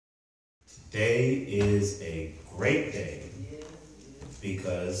Today is a great day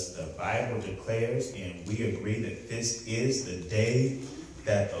because the Bible declares, and we agree that this is the day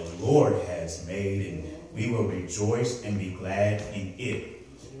that the Lord has made, and we will rejoice and be glad in it.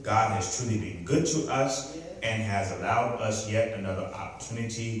 God has truly been good to us and has allowed us yet another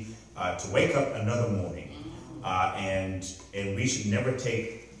opportunity to wake up another morning. And we should never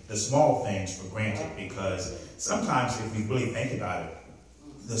take the small things for granted, because sometimes if we really think about it,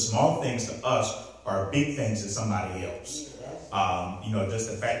 the small things to us are big things to somebody else. Just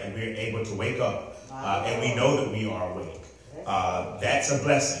the fact that we're able to wake up and we know that we are awake. That's a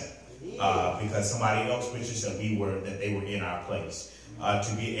blessing because somebody else wishes that they were in our place.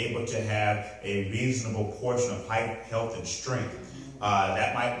 To be able to have a reasonable portion of life, health, and strength.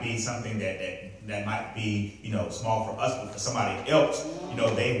 That might be something that might be, small for us, but for somebody else,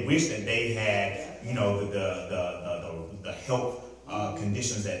 they wish that they had, the health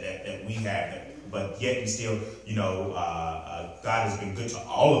conditions that we have. But yet and still, God has been good to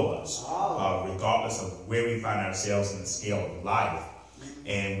all of us, regardless of where we find ourselves in the scale of life.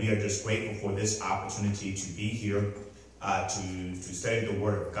 And we are just grateful for this opportunity to be here to study the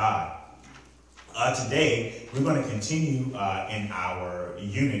Word of God. Today, we're going to continue in our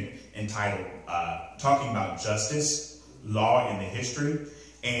unit entitled Talking About Justice, Law, and the History.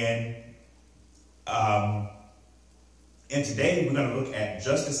 And today, we're going to look at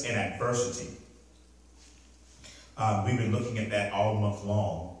justice and adversity. We've been looking at that all month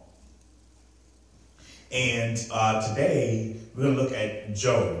long. And today, we're going to look at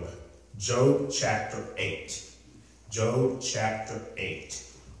Job. Job chapter 8. Job chapter 8.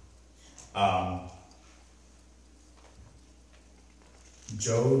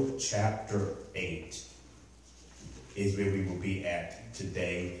 Job chapter 8 is where we will be at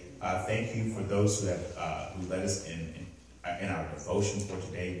today. Thank you for those who have who led us in our devotion for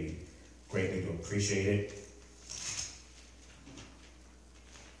today. We greatly do appreciate it.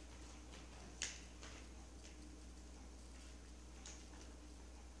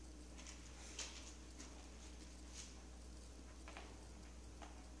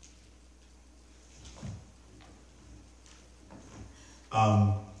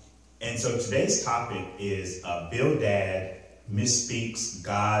 And so today's topic is Bildad misspeaks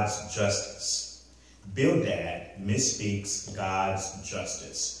God's justice. Bildad misspeaks God's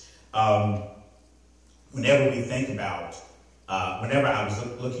justice. Whenever we think about, whenever I was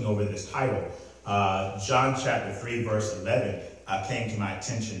looking over this title, John chapter 3 verse 11 came to my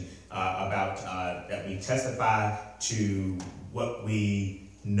attention about that we testify to what we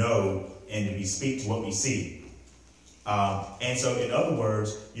know and we speak to what we see. And so, in other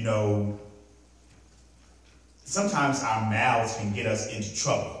words, sometimes our mouths can get us into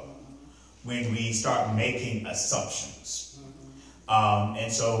trouble when we start making assumptions.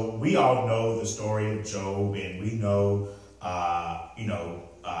 And so we all know the story of Job, and we know, how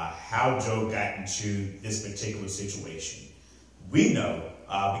Job got into this particular situation. We know,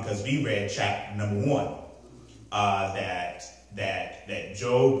 because we read chapter number 1, that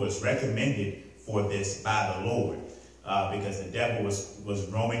Job was recommended for this by the Lord. Because the devil was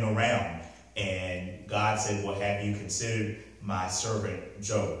roaming around, and God said, well, have you considered my servant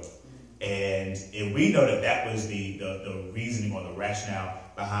Job? And we know that was the reasoning or the rationale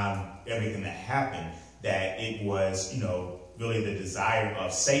behind everything that happened, that it was, really the desire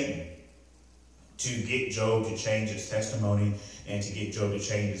of Satan to get Job to change his testimony and to get Job to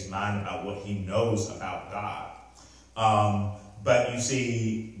change his mind about what he knows about God. But you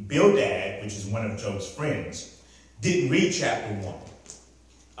see, Bildad, which is one of Job's friends, didn't read chapter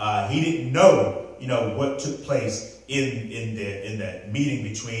 1. He didn't know, what took place in the meeting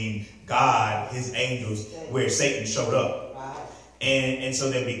between God, his angels, where Satan showed up. And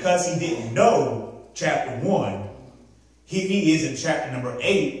so then because he didn't know chapter 1, he is in chapter number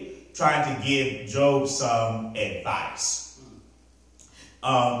 8 trying to give Job some advice.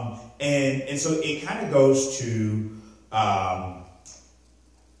 And so it kind of goes to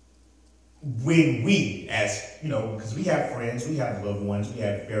when we, as because we have friends, we have loved ones, we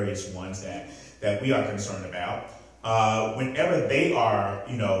have various ones that we are concerned about. Whenever they are,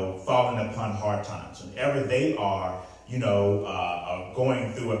 falling upon hard times, whenever they are,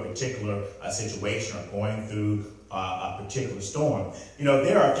 going through a particular situation or going through a particular storm,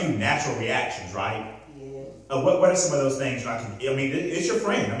 there are a few natural reactions, right? Yeah. What are some of those things? It's your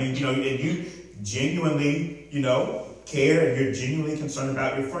friend. And you genuinely, care, and you're genuinely concerned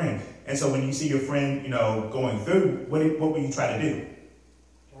about your friend. And so when you see your friend, going through, what will you try to do?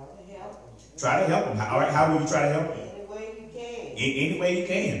 Try to help him. Try to help him. All right. How will you try to help him? Any way you can. Any way you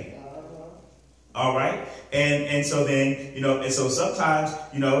can. All right. And so then, and so sometimes,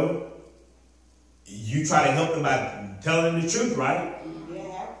 you try to help them by telling them the truth, right? You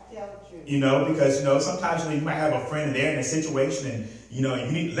have to tell the truth. You know, because, you know, sometimes, you know, you might have a friend and they're in a situation and, you know,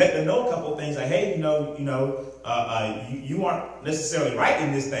 you need to let them know a couple of things like, hey, you aren't necessarily right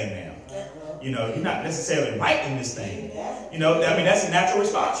in this thing now. You know, you're not necessarily right in this thing. You know, I mean, that's a natural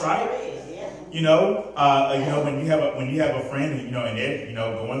response, right? You know, when you have a friend, and, you know, and they're, you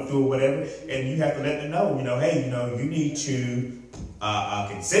know, going through whatever, and you have to let them know, you know, hey, you know, you need to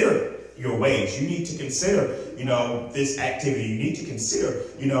consider your ways. You need to consider, you know, this activity. You need to consider,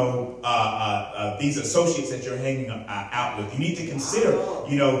 you know, these associates that you're hanging out with. You need to consider,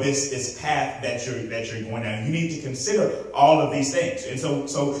 you know, this path that you're going down. You need to consider all of these things. And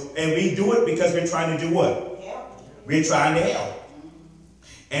and we do it because we're trying to do what? We're trying to help.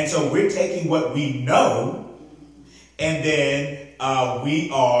 And so we're taking what we know, and then we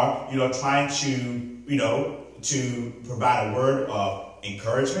are, you know, trying to, you know, to provide a word of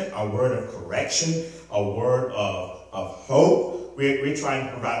encouragement, a word of correction, a word of hope. We're trying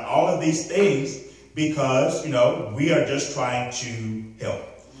to provide all of these things because, you know, we are just trying to help.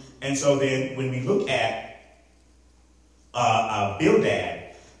 And so then when we look at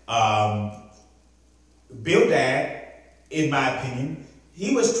Bildad, in my opinion,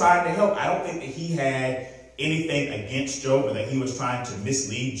 he was trying to help. I don't think that he had anything against Job, or that he was trying to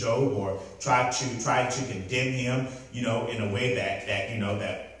mislead Job or try to condemn him, you know, in a way that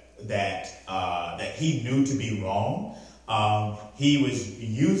he knew to be wrong. He was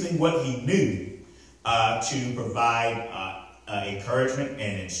using what he knew to provide encouragement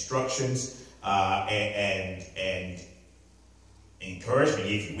and instructions and encouragement,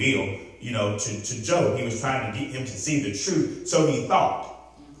 if you will, you know, to Job. He was trying to get him to see the truth, so he thought.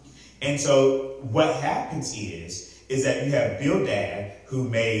 And so what happens is that you have Bildad, who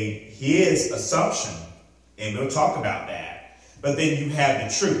made his assumption, and we'll talk about that, but then you have the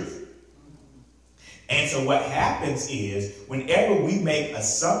truth. And so what happens is, whenever we make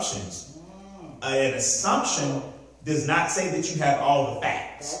assumptions, an assumption does not say that you have all the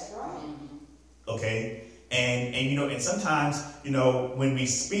facts. That's right. Okay? And you know, and sometimes, you know, when we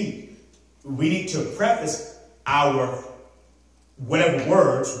speak, we need to preface our whatever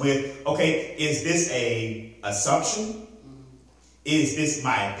words with, okay, is this a assumption? Is this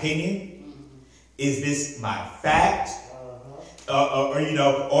my opinion? Is this my fact? Or you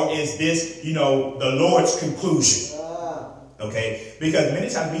know, or is this, you know, the Lord's conclusion? Okay, because many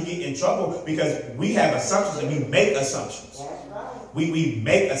times we get in trouble because we have assumptions and we make assumptions. We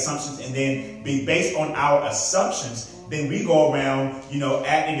make assumptions, and then based on our assumptions, then we go around, you know,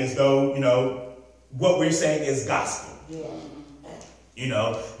 acting as though, you know, what we're saying is gospel. You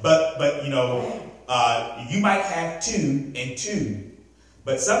know, but you know, you might have 2 and 2,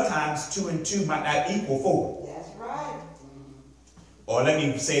 but sometimes 2 and 2 might not equal 4. That's right. Or let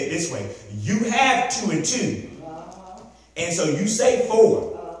me say it this way: you have 2 and 2, and so you say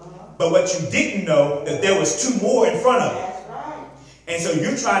 4, but what you didn't know that there was 2 more in front of it. That's right. And so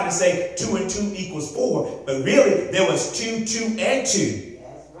you're trying to say 2 and 2 equals 4, but really there was 2, 2, and 2.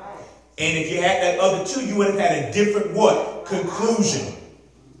 That's right. And if you had that other 2, you would have had a different what? Conclusion.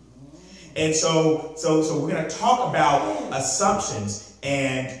 And so we're going to talk about assumptions,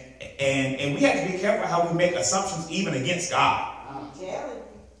 and we have to be careful how we make assumptions even against God. I'm telling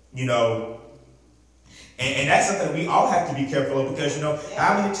you. You know, and that's something we all have to be careful of, because, you know,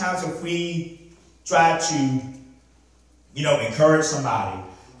 how many times have we tried to, you know, encourage somebody,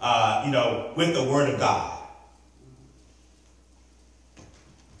 you know, with the word of God?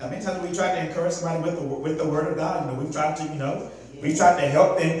 How many times have we tried to encourage somebody with the word of God? You know, we've tried to, you know, we tried to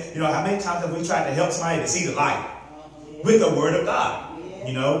help them. You know, how many times have we tried to help somebody to see the light with the word of God?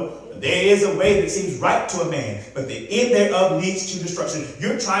 You know, there is a way that seems right to a man, but the end thereof leads to destruction.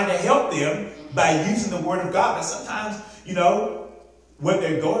 You're trying to help them by using the word of God, but sometimes, you know, what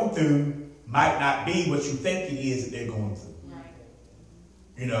they're going through might not be what you think it is that they're going through.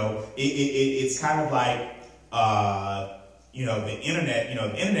 You know, it's kind of like, you know, the internet. You know,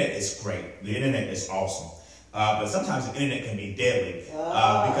 the internet is great. The internet is awesome. But sometimes the internet can be deadly,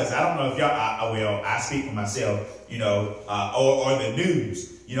 because I don't know if y'all, I speak for myself, you know, or the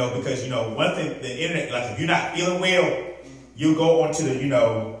news, you know, because, you know, one thing, the internet, like if you're not feeling well, you go onto the, you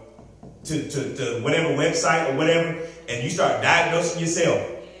know, to whatever website or whatever, and you start diagnosing yourself.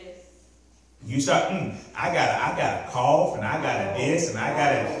 You start, I got a cough, and I got a this, and I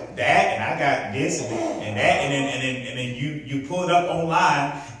got a that, and I got this and that, and then you pull it up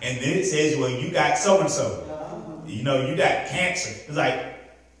online, and then it says, well, you got so and so. You know, you got cancer. It's like,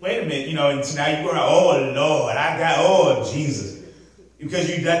 wait a minute, you know, and so now you're going, oh Lord, oh Jesus, because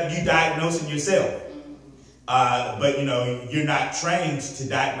you diagnosing yourself. But, you're not trained to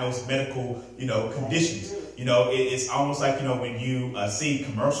diagnose medical, conditions. It's almost like, when you see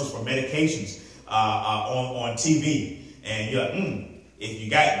commercials for medications on TV, and you're like, if you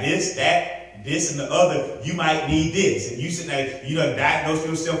got this, that, this, and the other, you might need this. And you sit there, you done diagnose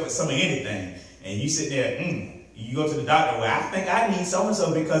yourself with some of anything. And you sit there, you go to the doctor, well, I think I need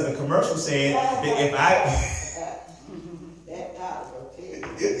so-and-so because the commercial said that if I... That doctor will tell you.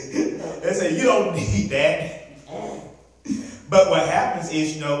 They say, you don't need that. But what happens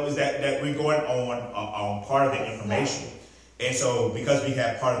is, is that we're going on part of the information. And so because we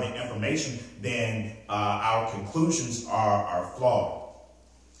have part of the information, then our conclusions are flawed.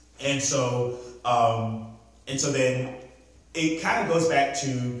 And so then it kind of goes back to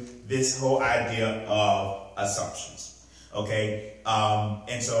this whole idea of assumptions. Okay.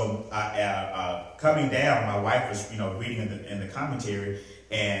 And so coming down, my wife was, reading in the commentary,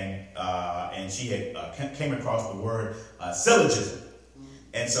 and she had came across the word syllogism.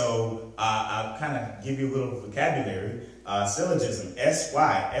 And so I'll kind of give you a little vocabulary. Syllogism,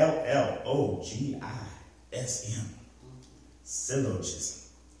 S-Y-L-L-O-G-I-S-M. Syllogism.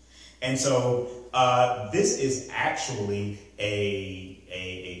 And so this is actually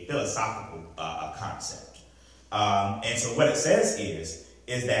a philosophical concept. And so what it says is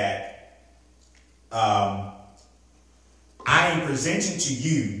that I am presenting to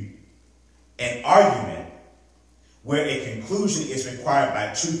you an argument where a conclusion is required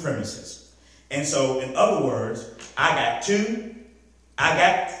by two premises. And so, in other words, I got two,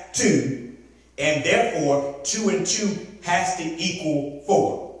 and therefore 2 and 2 has to equal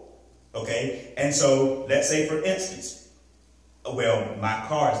 4. Okay? And so, let's say for instance, well, my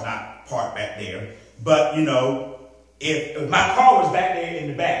car is not parked back there, but if my car was back there in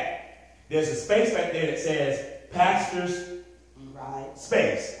the back, there's a space back there that says pastor's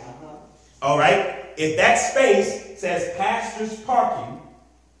space. All right? If that space says pastor's parking,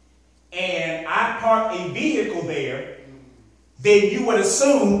 and I park a vehicle there, then you would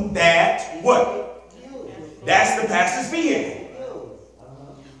assume that what? That's the pastor's vehicle.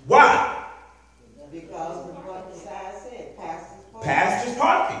 Why? Because of what the sign said, pastor's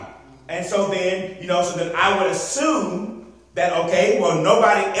parking. And so then, so then I would assume that, okay, well,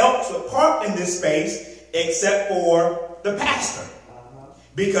 nobody else would park in this space except for the pastor.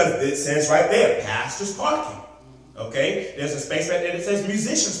 Because it says right there, pastor's parking. Okay? There's a space right there that says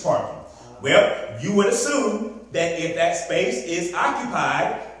musician's parking. Well, you would assume that if that space is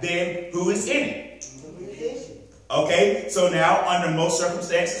occupied, then who is in it? The musician. Okay? So now, under most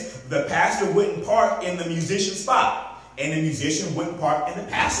circumstances, the pastor wouldn't park in the musician spot. And the musician wouldn't park in the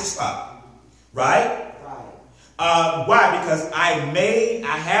pastor's spot. Right? Right. Why? Because I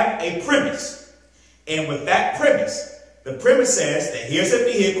have a premise. And with that premise, the premise says that here's a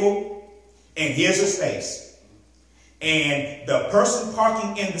vehicle and here's a space. And the person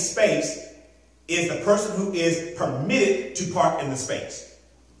parking in the space is the person who is permitted to park in the space.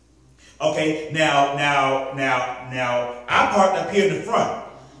 Okay, now I parked up here in the front.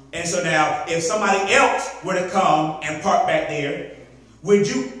 And so now if somebody else were to come and park back there, would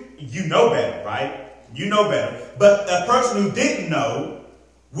you know better, right? You know better. But the person who didn't know,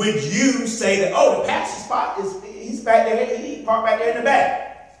 would you say that, oh, the pastor's spot he's back there, he parked back there in the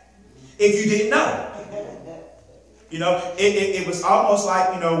back? If you didn't know. It was almost like,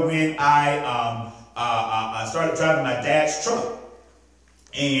 when I started driving my dad's truck.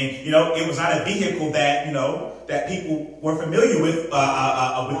 And, it was not a vehicle that, that people were familiar with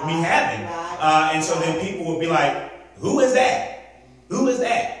me having. And so then people would be like, who is that? Who is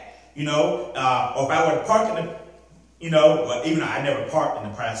that? Or if I were to park in the, even though I never parked in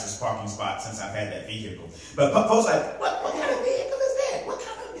the pastor's parking spot since I've had that vehicle. But folks like, what kind of vehicle is that? What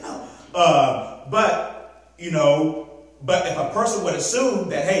kind of, but if a person would assume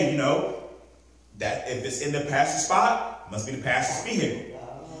that, hey, that if it's in the pastor's spot, it must be the pastor's vehicle.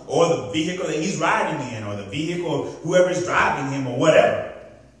 Or the vehicle that he's riding in, or the vehicle of whoever is driving him, or whatever.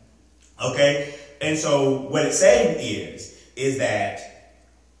 Okay? And so what it's saying is that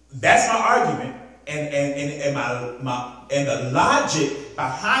that's my argument, and the logic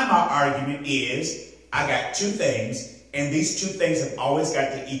behind my argument is I got two things, and these two things have always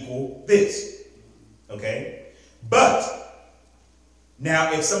got to equal this. Okay? But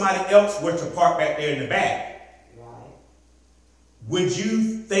now if somebody else were to park back there in the back, would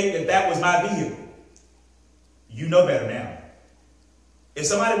you think that was my vehicle? You know better now. If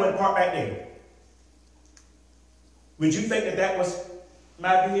somebody were to park back there, would you think that was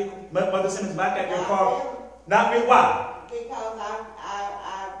my vehicle? Mother Simmons, might got your car? Not me. Why? Because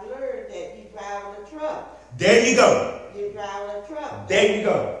I've learned that you drive a truck. There you go. You drive a truck. There you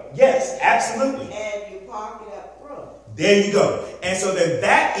go. Yes, absolutely. And you park it up front. There you go. And so then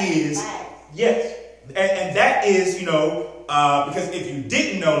that is, Right. yes. And that is, because if you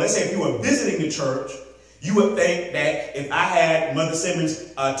didn't know, let's say if you were visiting the church, you would think that if I had Mother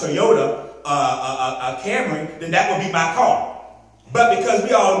Simmons' Toyota, a Camry, then that would be my car. But because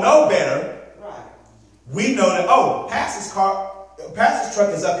we all know better, Right. we know that, Pastor's truck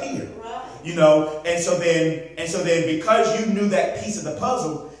is up here. Right. And so then because you knew that piece of the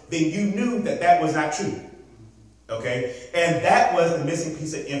puzzle, then you knew that that was not true. Okay? And that was the missing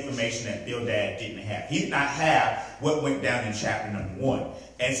piece of information that Bildad didn't have. He did not have what went down in chapter number 1.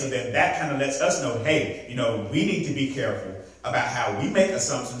 And so then that kind of lets us know, hey, we need to be careful about how we make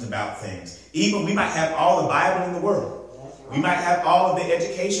assumptions about things. Even we might have all the Bible in the world. We might have all of the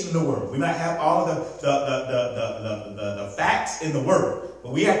education in the world. We might have all of the facts in the word.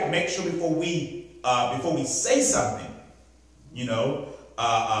 But we have to make sure before we say something, we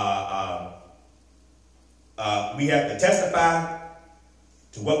have to testify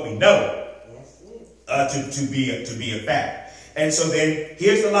to what we know to be a fact. And so then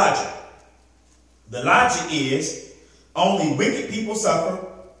here's the logic. The logic is only wicked people suffer.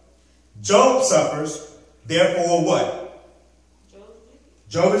 Job suffers. Therefore, what?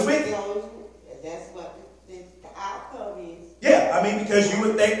 Job is wicked. That's what the outcome is. Yeah, I mean, because you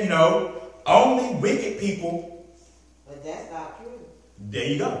would think, only wicked people. But that's not true. There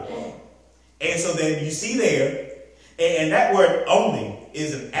you go. And so then you see there, and that word only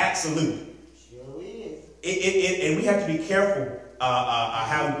is an absolute. Sure is. And we have to be careful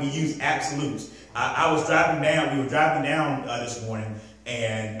how we use absolutes. We were driving down this morning,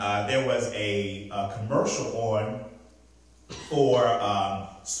 and there was a commercial on for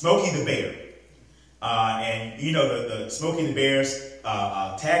Smokey the Bear. And the Smokey the Bear's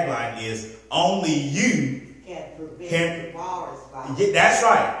tagline is only you can forest fire. Yeah, that's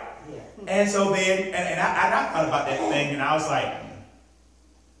right. Yeah. And so then, and I thought about that thing, and I was like,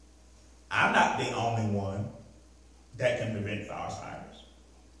 I'm not the only one that can prevent forest fires.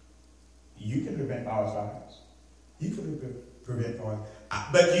 You can prevent forest fires. You can prevent forest.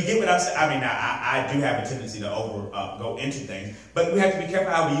 But you get what I'm saying. I mean, I do have a tendency to go into things, but we have to be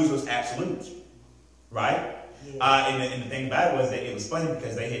careful how we use those absolutes, right? Yeah. And the thing about it was that it was funny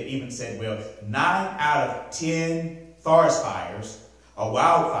because they had even said, well, 9 out of 10 forest fires or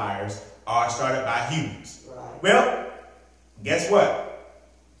wildfires are started by humans. Right. Well, guess what?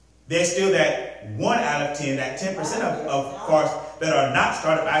 There's still that 1 out of 10, that 10% of forests that are not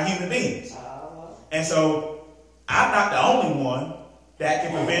started by human beings. And so I'm not the only one that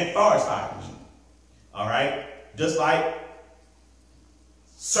can prevent forest fires. All right? Just like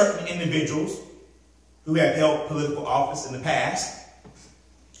certain individuals who have held political office in the past,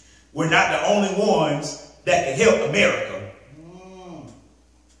 we're not the only ones that can help America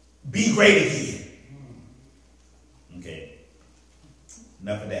be great again. Okay.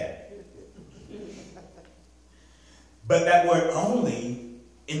 Enough of that. But that word only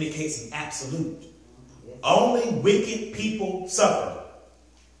indicates an absolute. Only wicked people suffer.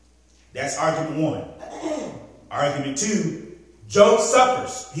 That's argument 1. Argument 2, Job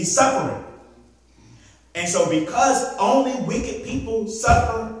suffers. He's suffering. And so because only wicked people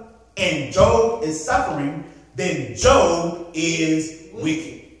suffer and Job is suffering, then Job is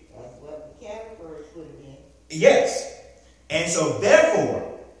wicked. That's what the category put it in. Yes. And so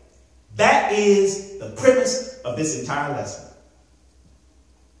therefore, that is the premise of this entire lesson.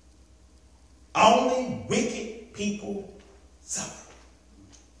 Only wicked people suffer.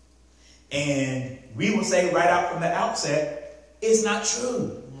 And we will say right out from the outset, it's not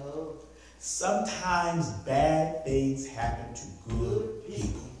true. No. Sometimes bad things happen to good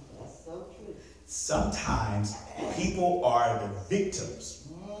people. That's so true. Sometimes people are the victims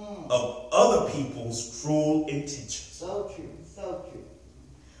of other people's cruel intentions. So true. So true.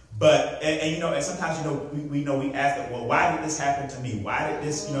 But, and sometimes, we ask that, well, why did this happen to me? Why did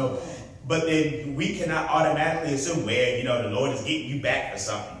this, but then we cannot automatically assume, well, the Lord is getting you back for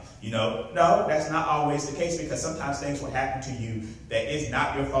something. No, that's not always the case, because sometimes things will happen to you that is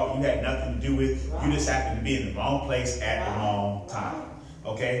not your fault. You had nothing to do with. You just happened to be in the wrong place at the wrong time.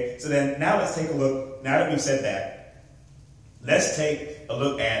 Okay? So then now let's take a look. Now that we've said that, let's take a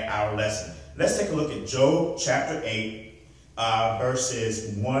look at our lesson. Let's take a look at Job chapter 8,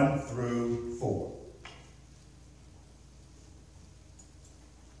 verses 1 through 4.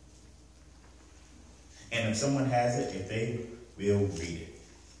 And if someone has it, if they will read it.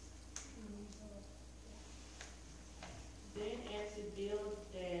 Then answered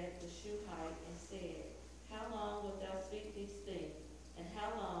Bildad the Shuhite and said, How long wilt thou speak these things? And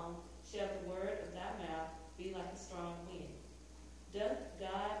how long shall the word of thy mouth be like a strong wind? Doth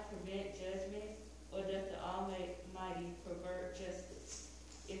God prevent judgments, or doth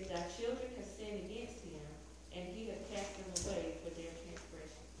children have sinned against him, and he hath cast them away for their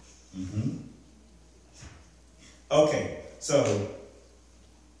transgression. Mm-hmm. Okay, so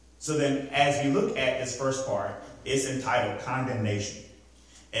then as we look at this first part, it's entitled condemnation.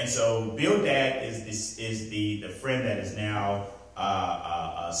 And so Bildad is the friend that is now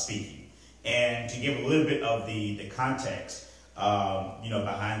speaking. And to give a little bit of the context,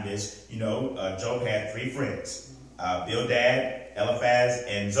 behind this, Job had three friends, Bildad, Eliphaz,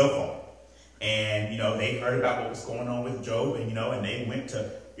 and Zophar. And, they heard about what was going on with Job, and, and they went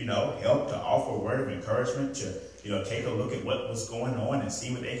to, help to offer a word of encouragement, to, take a look at what was going on and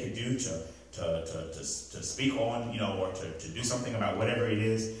see what they could do to speak on, or to do something about whatever it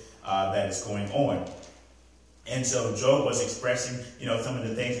is that is going on. And so Job was expressing, some of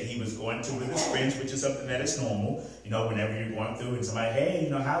the things that he was going through with his friends, which is something that is normal, whenever you're going through and somebody, hey,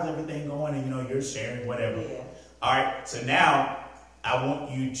 how's everything going? And, you're sharing whatever. Yeah. All right. So now I want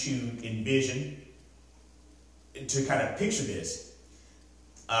you to envision, to kind of picture this.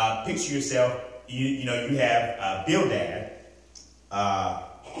 Picture yourself, you have Bildad,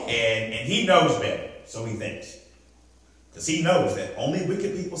 and he knows better, so he thinks. Because he knows that only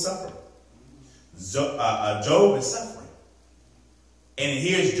wicked people suffer. Job is suffering. And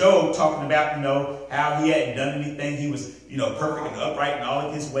here's Job talking about, how he hadn't done anything. He was, perfect and upright in all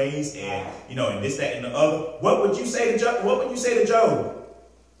of his ways, and, and this, that, and the other. What would you say to Job? What would you say to Job?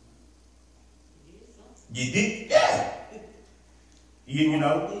 You did, yeah. You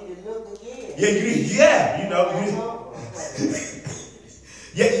know. Yeah, you did, yeah.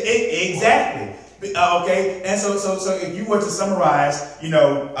 Yeah, exactly. Okay, and so if you were to summarize,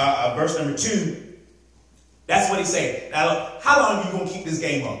 verse number 2, that's what he's saying. Now, how long are you going to keep this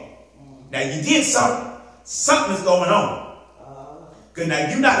game up? Now, you did something. Something is going on. Because now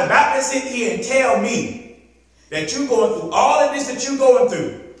you're not about to sit here and tell me that you're going through all of this that you're going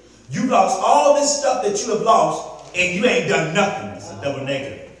through. You lost all this stuff that you have lost, and you ain't done nothing. It's a double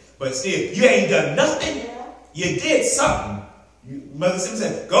negative. But still, you ain't done nothing. You did something. Mother Sim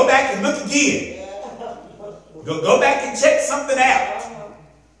said, go back and look again. Go back and check something out.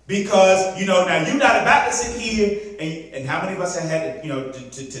 Because, now you're not about to sit here, and how many of us have had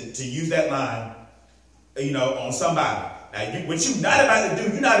to use that line, on somebody. Now, what you're not about to do,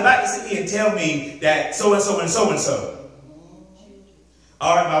 you're not about to sit here and tell me that so-and-so and so-and-so.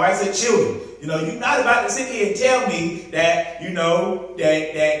 All right, my wife said children. You're not about to sit here and tell me that,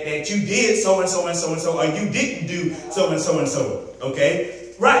 that you did so-and-so and so-and-so, or you didn't do so-and-so and so. Okay?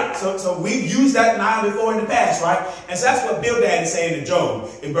 Right, so we've used that line before in the past, right? And so that's what Bildad is saying to Job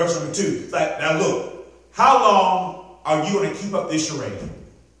in verse number 2. It's like, now look, how long are you going to keep up this charade?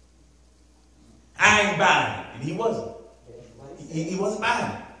 I ain't buying it. And he wasn't. He wasn't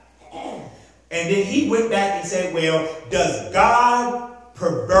buying it. And then he went back and said, well, does God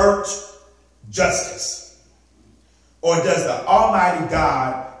pervert justice? Or does the Almighty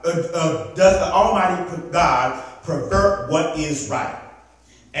God, pervert what is right?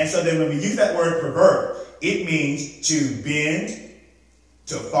 And so then when we use that word pervert, it means to bend,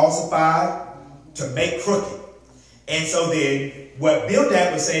 to falsify, to make crooked. And so then what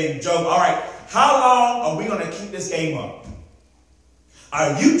Bildad was saying to Job, all right, how long are we going to keep this game up?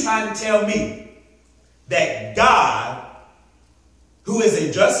 Are you trying to tell me that God, who is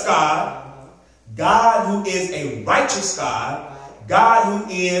a just God, God who is a righteous God, God who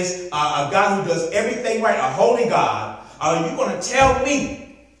is a God who does everything right, a holy God, are you going to tell me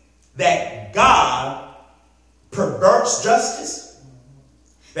that God perverts justice?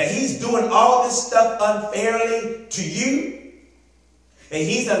 That he's doing all this stuff unfairly to you? That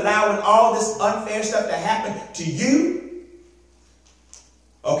he's allowing all this unfair stuff to happen to you?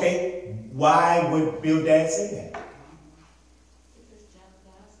 Okay, why would Bildad say that?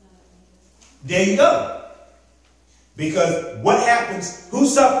 There you go. Because what happens? Who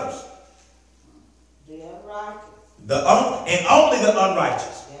suffers? The unrighteous. And only the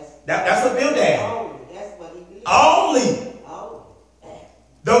unrighteous. That's what Bildad. That's what he believes. Only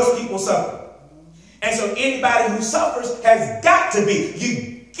those people suffer. And so anybody who suffers has got to be.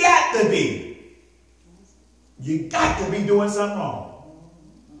 You got to be doing something wrong.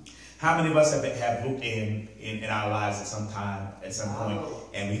 How many of us have looked in our lives at some point,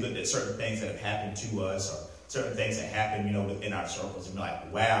 and we looked at certain things that have happened to us, or certain things that happen, within our circles, and we're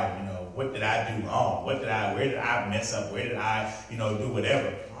like, wow, what did I do wrong? Where did I mess up? Where did I, do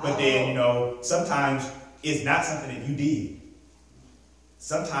whatever? But then, sometimes it's not something that you did.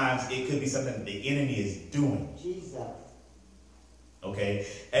 Sometimes it could be something that the enemy is doing. Jesus. Okay?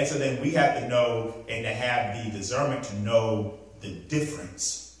 And so then we have to know and to have the discernment to know the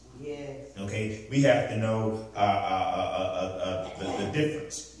difference. Yes. Okay? We have to know the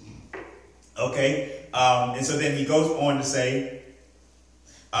difference. Okay. And so then he goes on to say,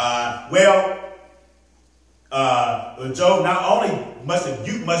 Job, not only must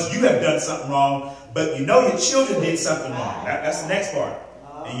you have done something wrong, but you know your children did something wrong. That's the next part.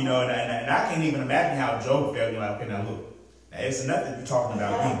 And you know, and I can't even imagine how Job felt. Like, okay, now look, now it's enough that you're talking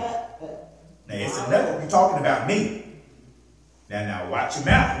about me. Now it's enough that you're talking about me. Now watch your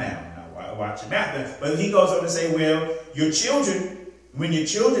mouth now. Watch your mouth. But he goes on to say, well, your children, when your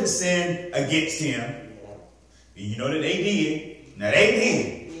children sinned against him, you know that they did. Now they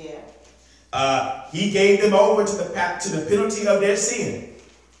did. He gave them over to the penalty of their sin.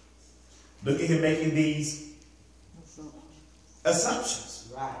 Look at him making these assumptions.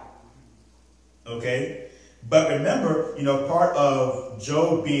 Right. Okay? But remember, you know, part of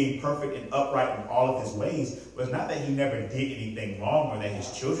Job being perfect and upright in all of his ways was not that he never did anything wrong or that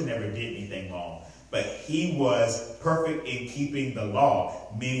his children never did anything wrong. But he was perfect in keeping the law,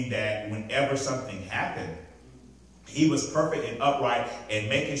 meaning that whenever something happened, he was perfect and upright and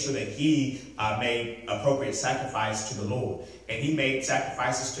making sure that he made appropriate sacrifice to the Lord. And he made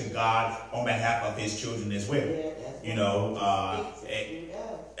sacrifices to God on behalf of his children as well. You know,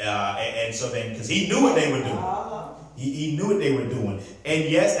 and so then, because he knew what they were doing. He knew what they were doing. And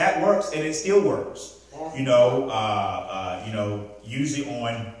yes, that works, and it still works. You know, usually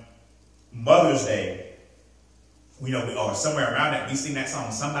on Mother's Day, you know, or somewhere around that, we sing that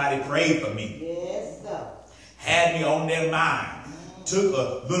song, Somebody Prayed For Me. Yes, sir. Had me on their mind. Took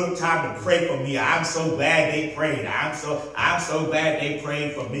a little time to pray for me. I'm so glad they prayed. I'm so glad they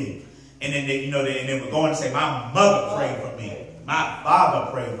prayed for me. And then they, you know, and then we're going to say, my mother prayed for me. My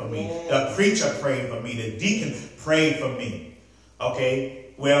father prayed for me. The preacher prayed for me. The deacon prayed for me. Okay.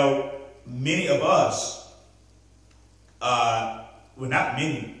 Well, many of us, well, not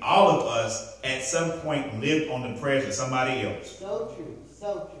many, all of us at some point lived on the prayers of somebody else. So true.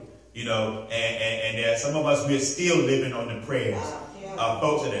 So true. You know, and there are some of us, we're still living on the prayers of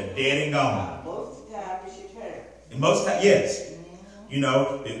folks that are dead and gone. Most of the time, it's your turn. And most of the time, yes. You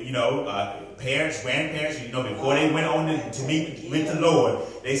know, parents, grandparents, you know, before they went on to meet with the Lord,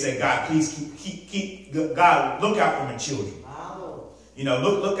 they said, God, please keep God, look out for my children. You know,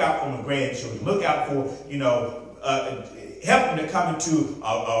 look out for my grandchildren. Look out for, you know, help them to come into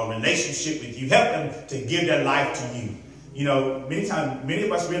a relationship with you. Help them to give their life to you. You know, many times, many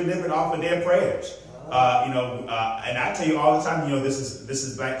of us, we're living off of their prayers. You know, and I tell you all the time, you know, this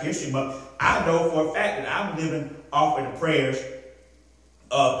is Black History Month. I know for a fact that I'm living off of the prayers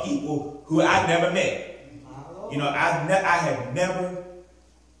of people who I never met. You know, I have never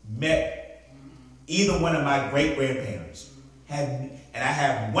met either one of my great-grandparents. And I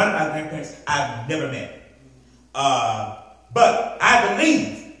have one of my grandparents I've never met. But I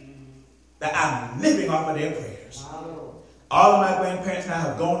believe that I'm living off of their prayers. All of my grandparents now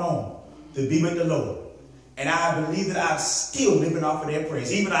have gone on to be with the Lord. And I believe that I'm still living off of their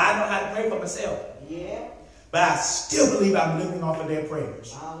prayers. Even though I know how to pray for myself. Yeah. But I still believe I'm living off of their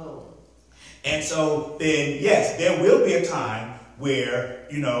prayers. And so then, yes, there will be a time where,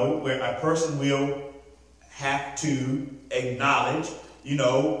 you know, where a person will have to acknowledge, you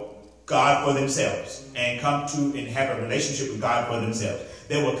know, God for themselves and come to and have a relationship with God for themselves.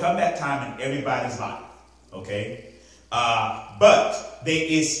 There will come that time in everybody's life. Okay. But there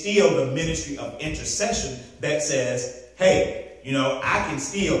is still the ministry of intercession that says, hey, you know, I can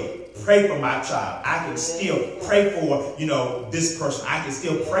still pray for my child. I can still pray for, you know, this person. I can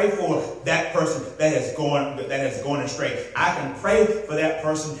still pray for that person that has gone astray. I can pray for that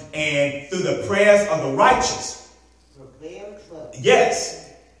person, and through the prayers of the righteous.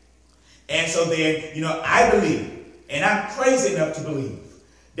 Yes. And so then, you know, I believe, and I'm crazy enough to believe,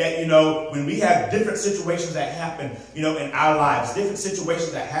 that, you know, when we have different situations that happen, you know, in our lives, different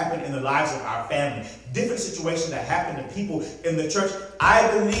situations that happen in the lives of our family, different situations that happen to people in the church, I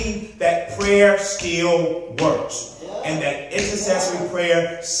believe that prayer still works. And that intercessory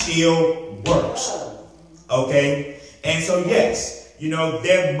prayer still works. Okay? And so, yes, you know,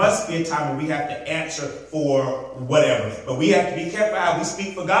 there must be a time when we have to answer for whatever. But we have to be careful how we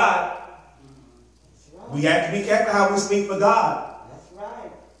speak for God. We have to be careful how we speak for God.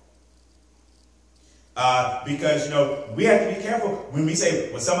 Because, you know, we have to be careful when we say,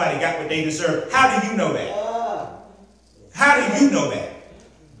 well, somebody got what they deserve. How do you know that? How do you know that?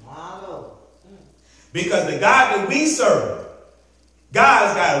 Because the God that we serve,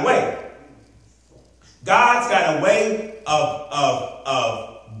 God's got a way. God's got a way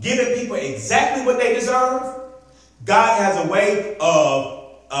of giving people exactly what they deserve. God has a way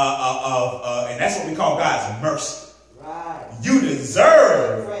and that's what we call God's mercy. Right. You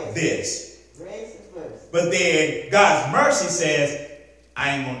deserve this. But then God's mercy says,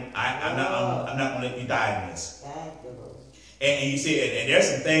 I'm not gonna let you die in this. Thank you, Lord. And you see, and there's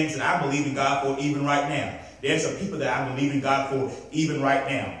some things that I believe in God for even right now. There's some people that I believe in God for even right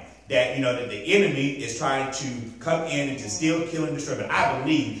now. That, you know, that the enemy is trying to come in and to steal, kill, and destroy. But I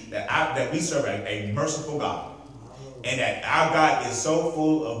believe that we serve a merciful God. And that our God is so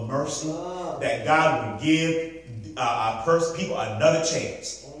full of mercy that God will give people another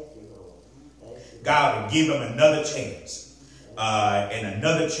chance. God will give them another chance. And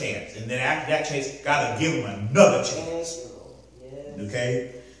another chance. And then after that chance, God will give them another chance.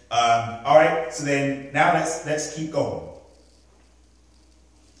 Okay? All right. So then now let's keep going.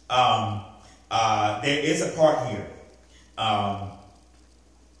 There is a part here that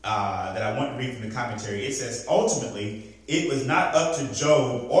I want to read from the commentary. It says, ultimately, it was not up to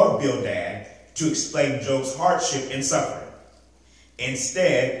Job or Bildad to explain Job's hardship and suffering.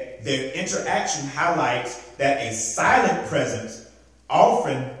 Instead, their interaction highlights that a silent presence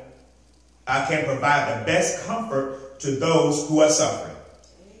often can provide the best comfort to those who are suffering.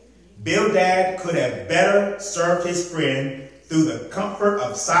 Bildad could have better served his friend through the comfort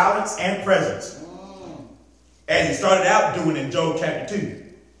of silence and presence, as he started out doing in Job chapter 2.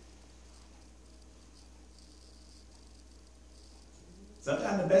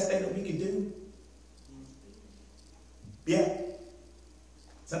 Sometimes the best thing that we can do,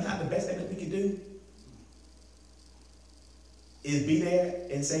 sometimes the best thing that we can do is be there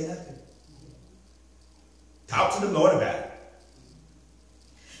and say nothing. Talk to the Lord about it.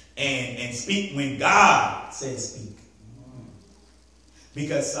 And speak when God says speak.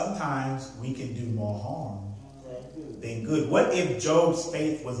 Because sometimes we can do more harm than good. What if Job's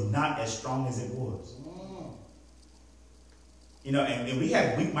faith was not as strong as it was? You know, and we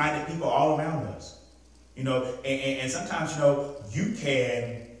have weak-minded people all around us. You know, and sometimes, you know, you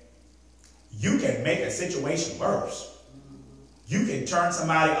can make a situation worse. You can turn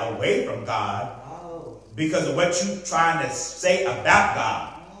somebody away from God because of what you're trying to say about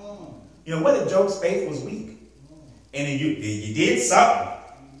God. You know, what if Job's faith was weak? And then you did something.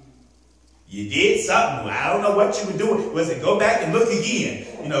 You did something. I don't know what you were doing. Was it go back and look again?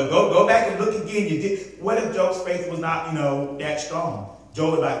 You know, go back and look again. You did. What if Job's faith was not, you know, that strong?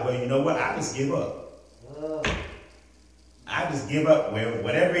 Job was like, well, you know what? I just give up. I just give up. Well,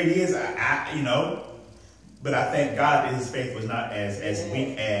 whatever it is, you know. But I thank God that his faith was not as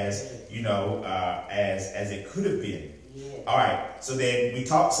weak as, you know, as it could have been. All right. So then we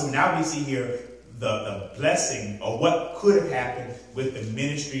talk. So now we see here the blessing, or what could have happened with the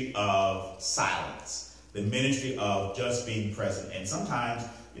ministry of silence, the ministry of just being present. And sometimes,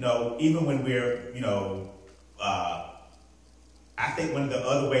 you know, even when we're, you know, I think one of the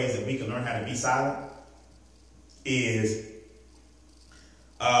other ways that we can learn how to be silent is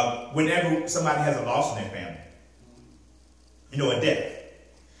whenever somebody has a loss in their family, you know, a death.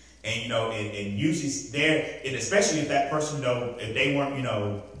 And, you know, and usually there, and especially if that person, you know, if they weren't, you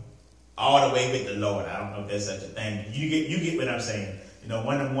know, all the way with the Lord. I don't know if there's such a thing. You get what I'm saying. You know,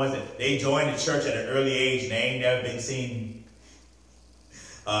 one of them ones that they joined the church at an early age and they ain't never been seen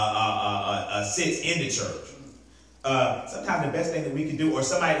since in the church. Sometimes the best thing that we can do, or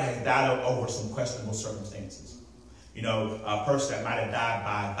somebody has died over some questionable circumstances. You know, a person that might have died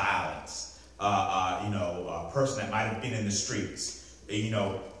by violence. You know, a person that might have been in the streets. You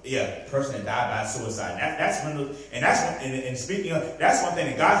know, a person that died by suicide. And speaking of, that's one thing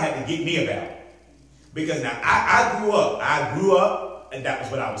that God had to get me about. Because now I grew up, and that was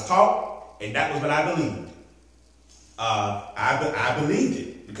what I was taught, and that was what I believed. I believed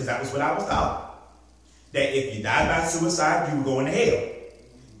it because that was what I was taught. That if you died by suicide, you were going to hell.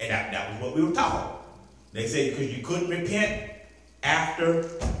 And that was what we were taught. They said because you couldn't repent after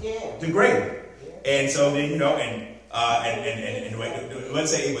the grave. And so then, you know, and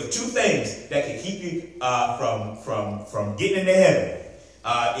let's say it was two things that could keep you from getting into heaven.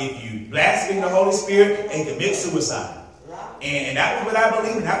 If you blaspheme the Holy Spirit and commit suicide. And that was what I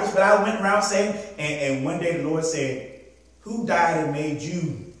believed, and that was what I went around saying. And one day the Lord said, who died and made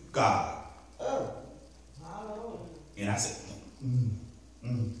you God? And I said,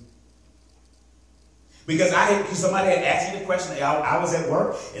 Because somebody had asked me the question. I was at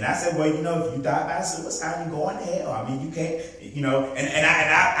work, and I said, well, you know, if you die by suicide, you're going to hell. I mean, you can't, you know, and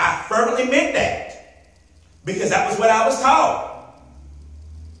I fervently meant that because that was what I was taught.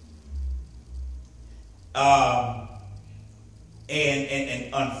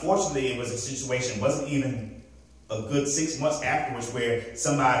 And unfortunately, it was a situation, it wasn't even a good 6 months afterwards, where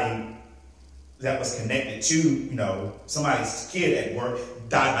somebody that was connected to, you know, somebody's kid at work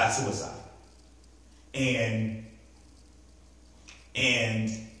died by suicide.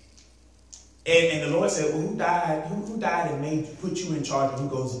 And the Lord said, well, who died and put you in charge of who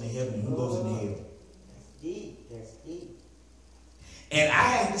goes into heaven and who goes into hell? That's deep. That's deep. And I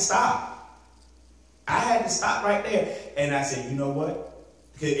had to stop. I had to stop right there. And I said, you know what?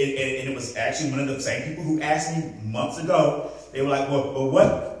 And it was actually one of the same people who asked me months ago. They were like, well,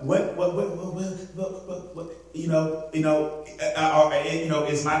 what,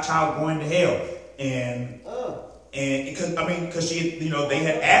 is my child going to hell? And because she, they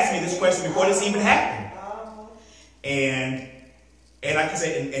had asked me this question before this even happened. And like I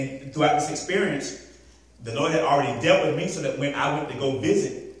said, and throughout this experience, the Lord had already dealt with me so that when I went to go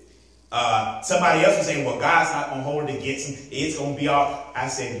visit, somebody else was saying, well, God's not going to hold it against him. It's going to be all. I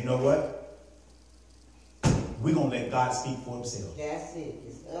said, you know what? We're going to let God speak for himself. That's it.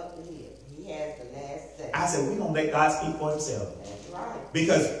 It's up to him. He has the last say. I said, we're going to let God speak for himself. That's right.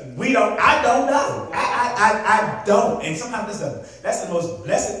 Because I don't know. I don't. And sometimes that's the most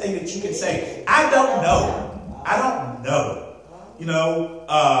blessed thing that you can say. I don't know. I don't know.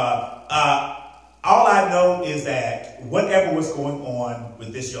 All I know is that whatever was going on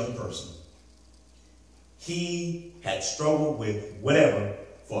with this young person, he had struggled with whatever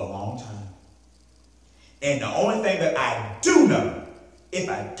for a long time. And the only thing that I do know, if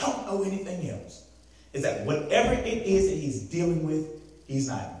I don't know anything else, is that whatever it is that he's dealing with, he's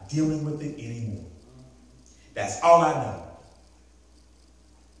not dealing with it anymore. That's all I know.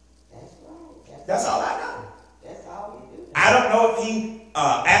 That's right. That's all I know. That's all we do. I don't know if he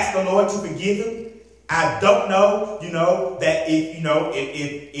asked the Lord to forgive him. I don't know, that if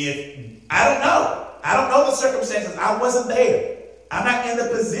I don't know. I don't know the circumstances. I wasn't there. I'm not in the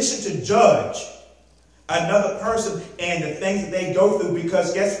position to judge another person and the things that they go through,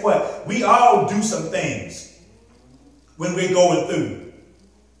 because guess what? We all do some things when we're going through.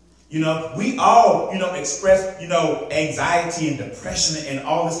 We all, express, anxiety and depression and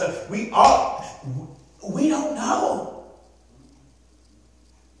all this stuff. We don't know.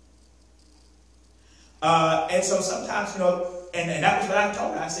 And so sometimes, and that was what I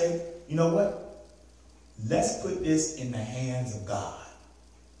told her. I said, you know what? Let's put this in the hands of God.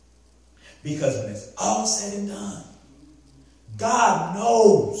 Because when it's all said and done, God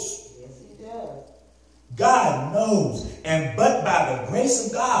knows. Yes, he does. God knows. But by the grace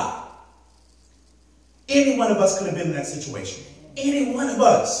of God, any one of us could have been in that situation. Any one of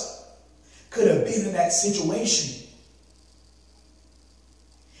us could have been in that situation.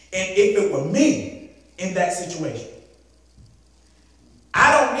 And if it were me in that situation,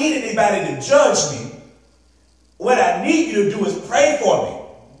 I don't need anybody to judge me. What I need you to do is pray for me.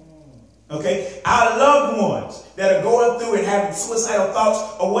 Okay? Our loved ones that are going through and having suicidal thoughts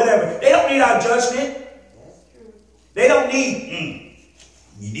or whatever, they don't need our judgment. That's true. They don't need,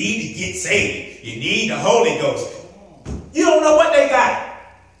 you need to get saved. You need the Holy Ghost. You don't know what they got.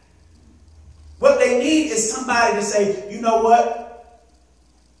 What they need is somebody to say, you know what?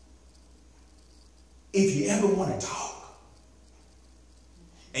 If you ever want to talk.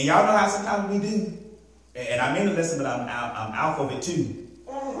 And y'all know how sometimes we do. And I'm in the lesson, but I'm out of it too.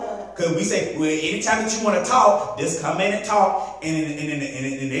 Because we say, well, anytime that you want to talk, just come in and talk, and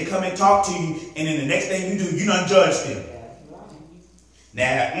they come and talk to you, and then the next thing you do, you done judge them.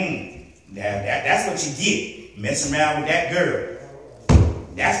 Now, that's what you get, messing around with that girl.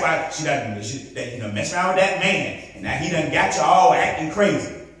 That's why she done mess around with that man, and now he done got you all acting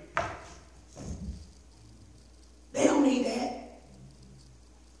crazy. They don't need that.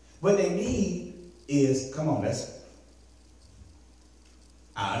 What they need is, come on,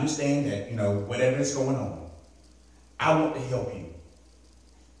 I understand that, whatever is going on, I want to help you.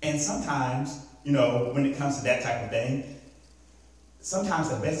 And sometimes, when it comes to that type of thing, sometimes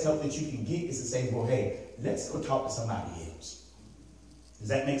the best help that you can get is to say, well, hey, let's go talk to somebody else. Does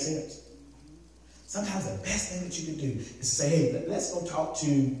that make sense? Sometimes the best thing that you can do is to say, hey, let's go talk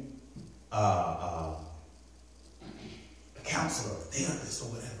to a counselor, a therapist, or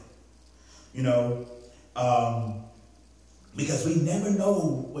whatever. Because we never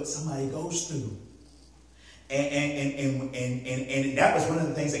know what somebody goes through. And that was one of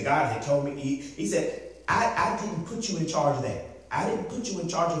the things that God had told me. He said, I didn't put you in charge of that. I didn't put you in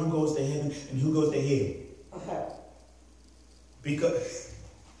charge of who goes to heaven and who goes to hell. Because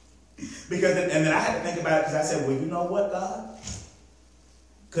then I had to think about it, because I said, well, you know what, God?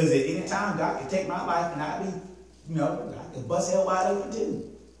 Because at any time, God could take my life and I could bust hell wide open too.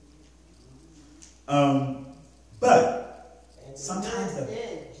 But sometimes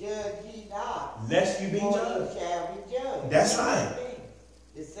judge ye not, lest you be judged. You shall be judged. That's right.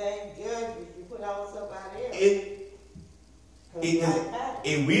 The same judgment you put on somebody else.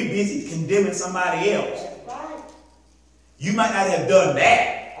 If we're busy condemning somebody else, that's right. you might not have done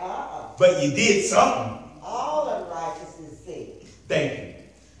that, but you did something. All unrighteousness is sin. Thank you.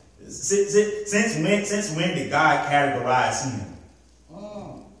 Since when did God categorize sin?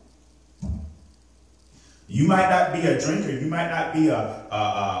 You might not be a drinker. You might not be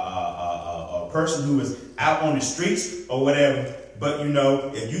a person who is out on the streets or whatever. But you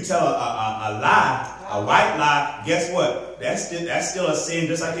know, if you tell a lie, a white lie, guess what? That's still a sin,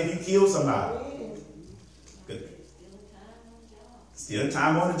 just like if you kill somebody. Still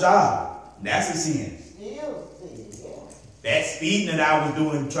time on the job. That's a sin. Still sin, yeah. That speeding that I was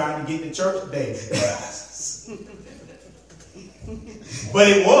doing trying to get to church today. But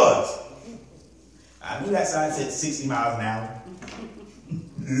it was. I knew that sign said 60 miles an hour.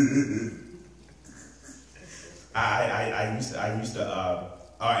 I used to, all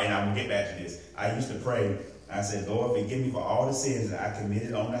right, and I'm going to get back to this. I used to pray. I said, Lord, forgive me for all the sins that I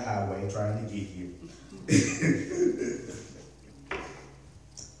committed on the highway trying to get here.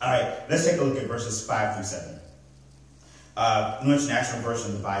 All right, let's take a look at verses 5 through 7. New International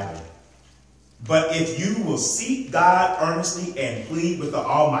Version of the Bible. But if you will seek God earnestly and plead with the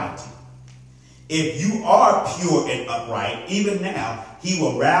Almighty, if you are pure and upright, even now, he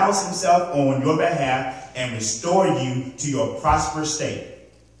will rouse himself on your behalf and restore you to your prosperous state.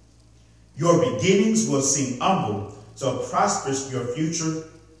 Your beginnings will seem humble, so prosperous your future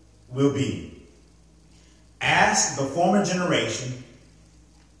will be. Ask the former generation.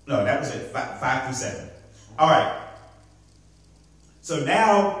 No, that was it, 5 through 7. All right. So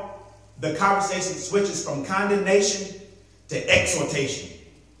now the conversation switches from condemnation to exhortation.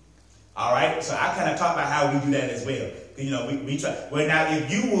 All right. So I kind of talk about how we do that as well. You know, we try. Well, now,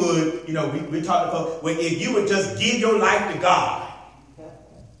 if you would, you know, we talk to folks, well, if you would just give your life to God,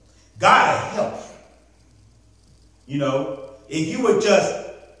 God will help you. You know, if you would just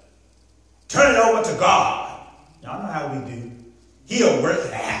turn it over to God, y'all know how we do. He'll work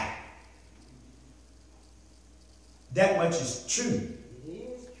it out. That much is true. It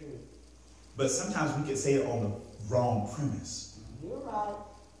is true. But sometimes we can say it on the wrong premise. You're right.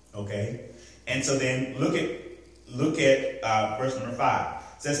 Okay? And so then look at verse number 5.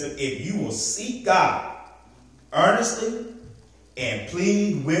 It says that if you will seek God earnestly and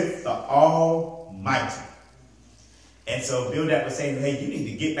plead with the Almighty. And so Bill Dad was saying, hey, you need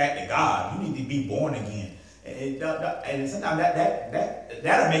to get back to God. You need to be born again. And sometimes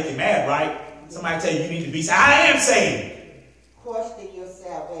that'll make you mad, right? Somebody tell you need to be saved. I am saved. Question your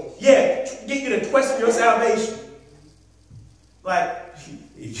salvation. Yeah, get you to question your salvation. Like,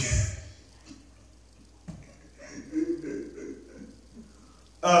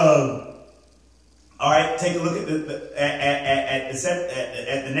 all right, take a look at the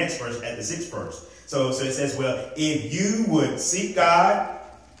next verse, at the 6th verse. So it says, well, if you would seek God,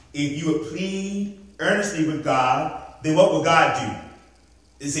 if you would plead earnestly with God, then what will God do?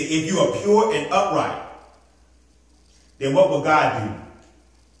 It says, if you are pure and upright, then what will God do?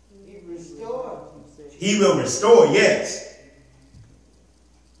 He restores. He will restore, yes.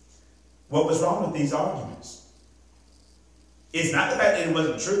 What was wrong with these arguments? It's not the fact that it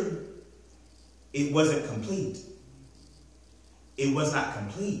wasn't true. It wasn't complete. It was not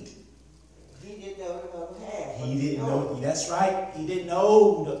complete. He didn't know the other half. He didn't know. That's right. He didn't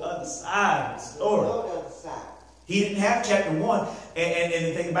know the other side of the story. Know the other side. He didn't have chapter 1. And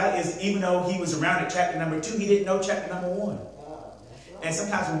the thing about it is, even though he was around at chapter number 2, he didn't know chapter number 1. Right. And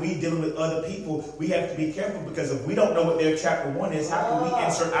sometimes when we're dealing with other people, we have to be careful, because if we don't know what their chapter 1 is, how can we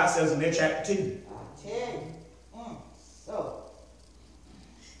insert ourselves in their chapter 2? I tell you. So.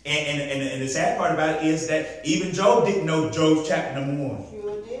 And the sad part about it is that even Job didn't know Job's chapter number 1.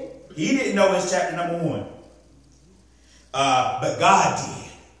 Sure did. He didn't know his chapter number 1. But God did.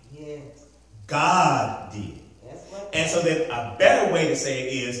 Yeah. God did. That's what. And so then a better way to say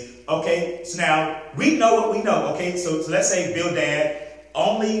it is, okay, so now we know what we know. Okay, so let's say Bildad,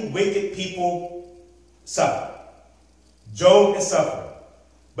 only wicked people suffer. Job is suffering.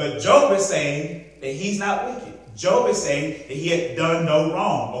 But Job is saying that he's not wicked. Job is saying that he had done no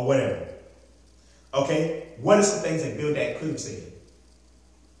wrong or whatever. Okay, what are some things that Bildad could have said?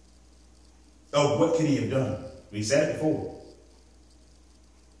 Oh, what could he have done? We said it before.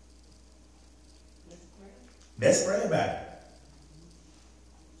 Let's pray about it.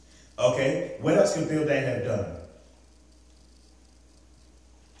 Okay, what else could Bildad have done?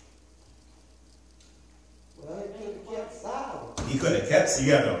 Well, he could have kept silent. He could have kept, he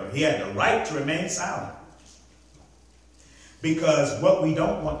had the right to remain silent. Because what we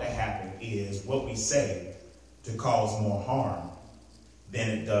don't want to happen is what we say to cause more harm than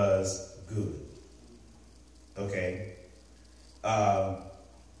it does good. Okay?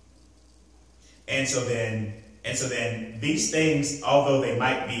 And so then And so then these things, although they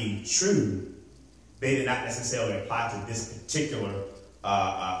might be true, they did not necessarily apply to this particular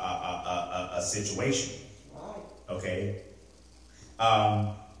situation. Okay.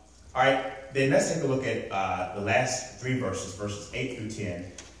 All right. Then let's take a look at the last three verses, verses 8 through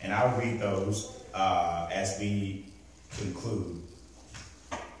 10, and I'll read those as we conclude.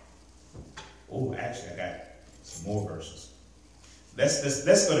 Oh, actually, I got some more verses.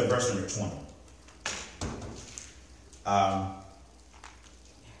 Let's go to verse number 20.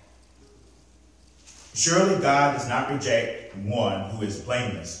 Surely God does not reject one who is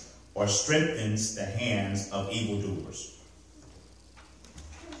blameless or strengthens the hands of evildoers.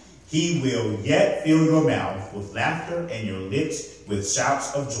 He will yet fill your mouth with laughter and your lips with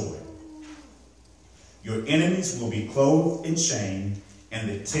shouts of joy. Your enemies will be clothed in shame, and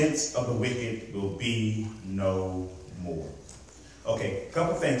the tents of the wicked will be no more. Okay, a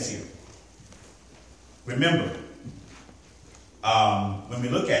couple things here. Remember, when we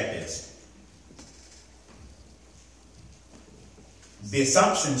look at this, the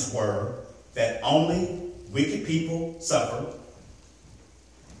assumptions were that only wicked people suffer.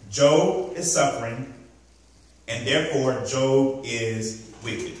 Job is suffering, and therefore Job is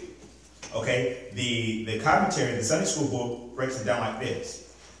wicked. Okay, the commentary, the Sunday school book breaks it down like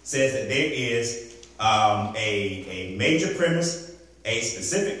this. Says that there is a major premise, a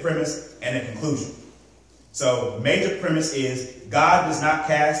specific premise, and a conclusion. So major premise is God does not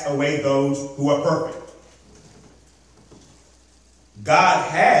cast away those who are perfect. God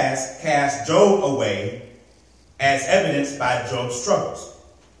has cast Job away as evidenced by Job's struggles.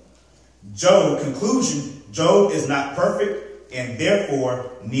 Job, conclusion, Job is not perfect and therefore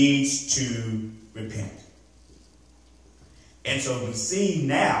needs to repent. And so we see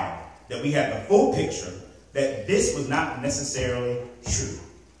now that we have the full picture that this was not necessarily true.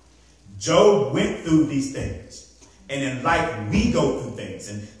 Job went through these things. And in life, we go through things.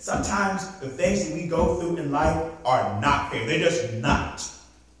 And sometimes the things that we go through in life are not fair. They're just not.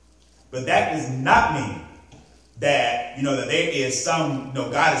 But that does not mean that, that there is some,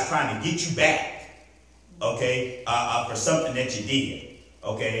 God is trying to get you back, okay, for something that you did,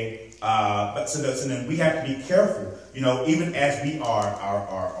 okay? But so then we have to be careful, even as we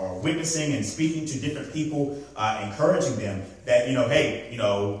are witnessing and speaking to different people, encouraging them that, hey,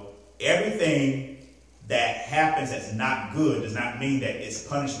 everything that happens that's not good does not mean that it's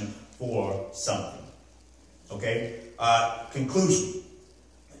punishment for something. Okay? Conclusion.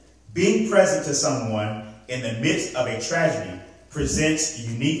 Being present to someone in the midst of a tragedy presents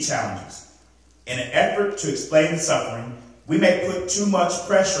unique challenges. In an effort to explain the suffering, we may put too much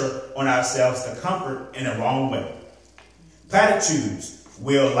pressure on ourselves to comfort in a wrong way. Platitudes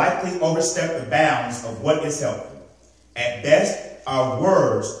will likely overstep the bounds of what is helpful. At best, our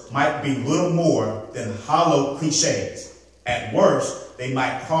words might be little more than hollow cliches. At worst, they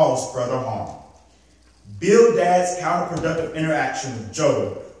might cause further harm. Bildad's counterproductive interaction with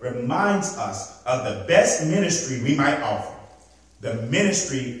Job reminds us of the best ministry we might offer, the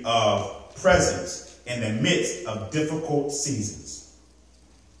ministry of presence in the midst of difficult seasons.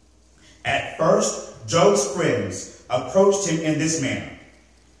 At first, Job's friends approached him in this manner,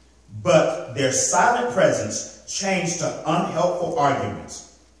 but their silent presence changed to unhelpful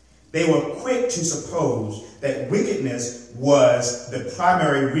arguments. They were quick to suppose that wickedness was the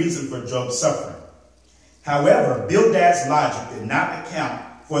primary reason for Job's suffering. However, Bildad's logic did not account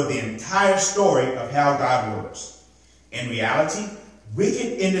for the entire story of how God works. In reality,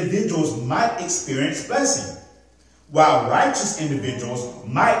 wicked individuals might experience blessing, while righteous individuals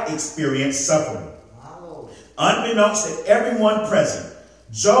might experience suffering. Unbeknownst to everyone present,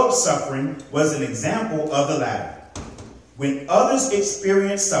 Job's suffering was an example of the latter. When others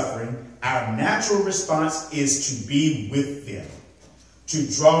experience suffering, our natural response is to be with them. To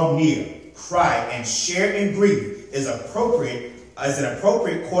draw near, cry, and share in grief is an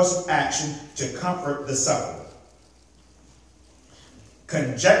appropriate course of action to comfort the sufferer.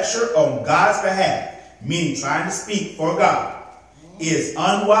 Conjecture on God's behalf, meaning trying to speak for God, is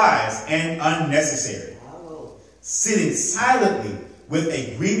unwise and unnecessary. Sitting silently with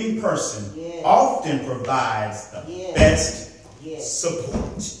a grieving person often provides the best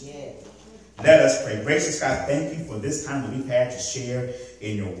support. Let us pray. Gracious God, thank you for this time that we've had to share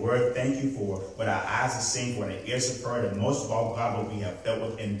in your word. Thank you for what our eyes have seen, what our ears have heard, and most of all, God, what we have felt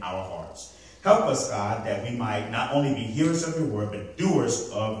within our hearts. Help us, God, that we might not only be hearers of your word, but doers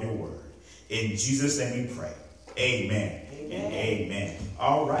of your word. In Jesus' name we pray. Amen. And amen.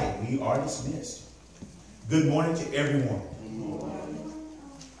 All right, we are dismissed. Good morning to everyone.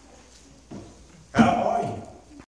 How